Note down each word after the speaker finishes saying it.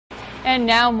And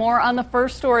now more on the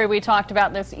first story we talked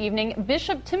about this evening.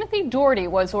 Bishop Timothy Doherty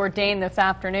was ordained this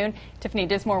afternoon. Tiffany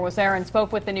Dismore was there and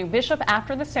spoke with the new bishop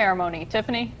after the ceremony.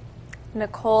 Tiffany?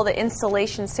 Nicole, the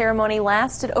installation ceremony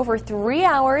lasted over 3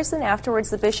 hours, and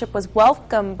afterwards the bishop was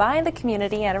welcomed by the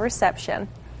community at a reception.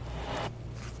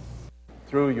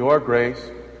 Through your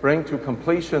grace, bring to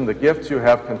completion the gifts you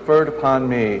have conferred upon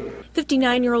me.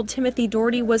 59-year-old Timothy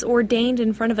Doherty was ordained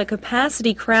in front of a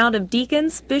capacity crowd of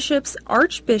deacons, bishops,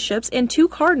 archbishops, and 2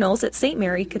 cardinals at St.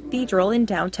 Mary Cathedral in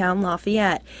downtown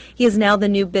Lafayette. He is now the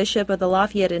new bishop of the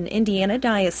Lafayette and Indiana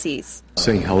Diocese.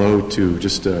 Saying hello to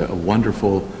just a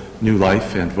wonderful new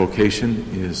life and vocation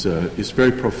is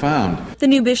very profound. The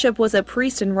new bishop was a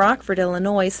priest in Rockford,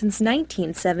 Illinois since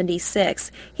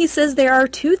 1976. He says there are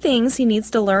 2 things he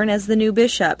needs to learn as the new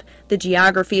bishop: the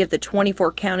geography of the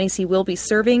 24 counties he will be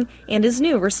serving and his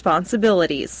new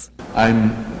responsibilities.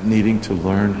 I'm needing to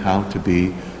learn how to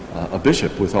be a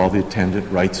bishop with all the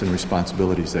attendant rights and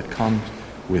responsibilities that come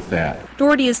with that.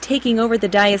 Doherty is taking over the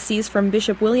diocese from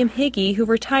Bishop William Higgy, who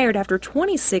retired after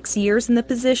 26 years in the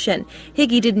position.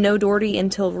 Higgy didn't know Doherty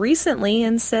until recently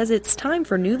and says it's time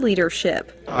for new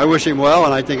leadership. I wish him well,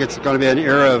 and I think it's going to be an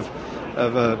era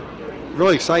of real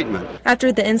excitement.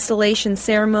 After the installation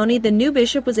ceremony, the new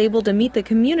bishop was able to meet the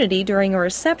community during a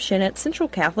reception at Central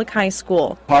Catholic High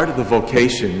School. Part of the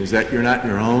vocation is that you're not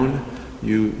your own.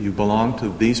 You belong to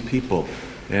these people,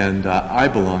 and I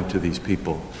belong to these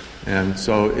people. And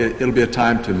so it'll be a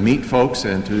time to meet folks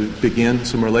and to begin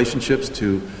some relationships,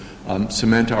 to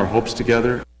cement our hopes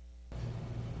together.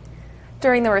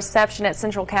 During the reception at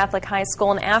Central Catholic High School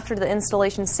and after the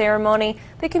installation ceremony,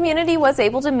 the community was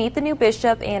able to meet the new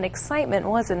bishop and excitement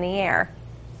was in the air.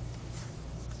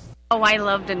 Oh, I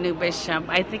love the new bishop.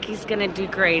 I think he's going to do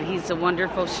great. He's a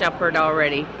wonderful shepherd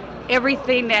already.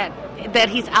 Everything that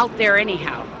he's out there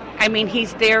anyhow. I mean,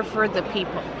 he's there for the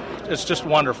people. It's just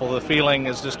wonderful. The feeling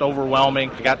is just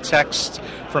overwhelming. I got texts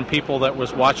from people that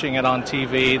was watching it on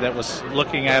TV, that was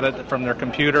looking at it from their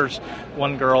computers.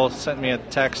 One girl sent me a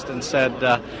text and said,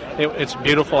 it's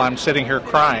beautiful, I'm sitting here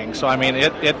crying. So, I mean,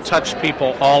 it touched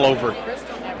people all over.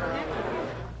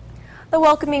 The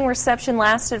welcoming reception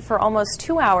lasted for almost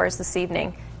 2 hours this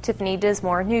evening. Tiffany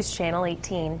Dismore, News Channel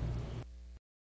 18.